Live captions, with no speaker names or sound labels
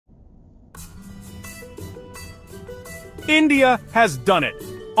India has done it!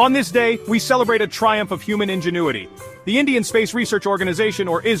 On this day, we celebrate a triumph of human ingenuity. The Indian Space Research Organization,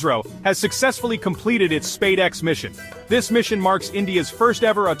 or ISRO, has successfully completed its SpaDeX mission. This mission marks India's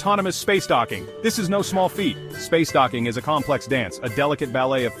first-ever autonomous space docking. This is no small feat. Space docking is a complex dance, a delicate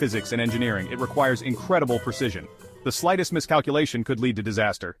ballet of physics and engineering. It requires incredible precision. The slightest miscalculation could lead to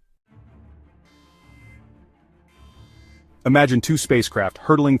disaster. Imagine two spacecraft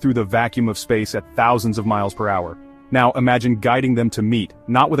hurtling through the vacuum of space at thousands of miles per hour. Now imagine guiding them to meet,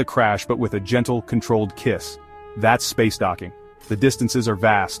 not with a crash but with a gentle, controlled kiss. That's space docking. The distances are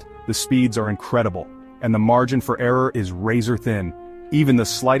vast, the speeds are incredible, and the margin for error is razor thin. Even the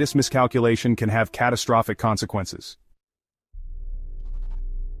slightest miscalculation can have catastrophic consequences.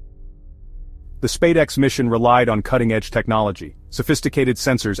 The SpaDeX mission relied on cutting-edge technology. Sophisticated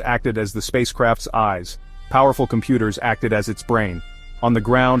sensors acted as the spacecraft's eyes. Powerful computers acted as its brain. On the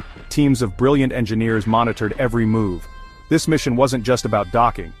ground, teams of brilliant engineers monitored every move. This mission wasn't just about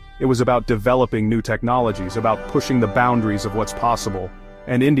docking. It was about developing new technologies, about pushing the boundaries of what's possible.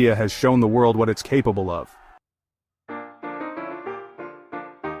 And India has shown the world what it's capable of.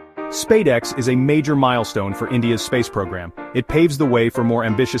 SpaDeX is a major milestone for India's space program. It paves the way for more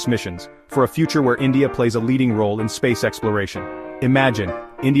ambitious missions, for a future where India plays a leading role in space exploration. Imagine,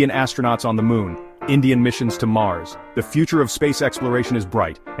 Indian astronauts on the moon, Indian missions to Mars. The future of space exploration is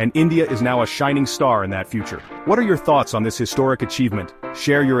bright, and India is now a shining star in that future. What are your thoughts on this historic achievement?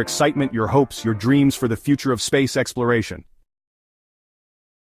 Share your excitement, your hopes, your dreams for the future of space exploration.